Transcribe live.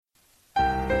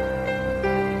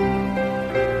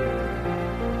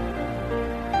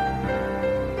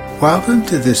Welcome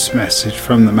to this message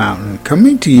from the mountain,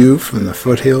 coming to you from the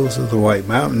foothills of the White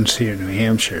Mountains here in New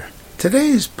Hampshire.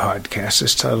 Today's podcast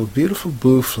is titled Beautiful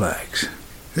Blue Flags.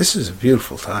 This is a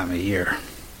beautiful time of year.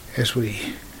 As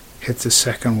we hit the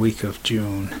second week of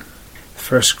June, the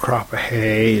first crop of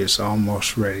hay is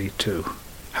almost ready to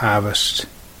harvest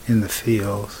in the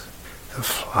fields. The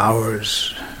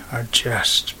flowers are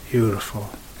just beautiful,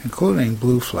 including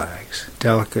blue flags,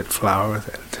 delicate flower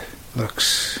that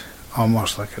looks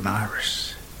almost like an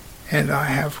iris. And I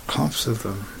have clumps of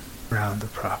them around the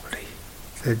property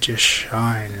that just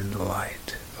shine in the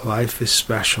light. Life is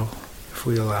special if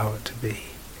we allow it to be.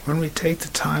 When we take the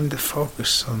time to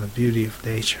focus on the beauty of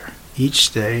nature,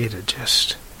 each day to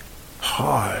just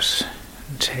pause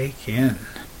and take in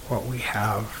what we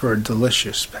have for a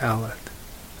delicious palate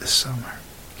this summer,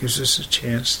 gives us a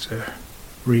chance to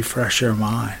refresh our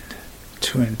mind,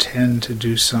 to intend to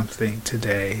do something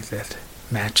today that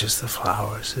matches the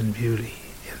flowers in beauty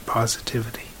and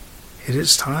positivity. It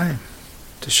is time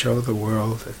to show the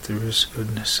world that there is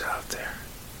goodness out there,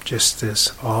 just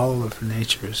as all of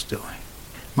nature is doing.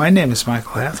 My name is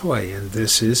Michael Hathaway, and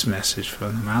this is Message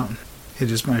from the Mountain.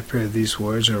 It is my prayer these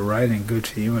words are right and good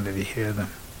for you whenever you hear them.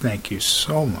 Thank you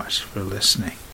so much for listening.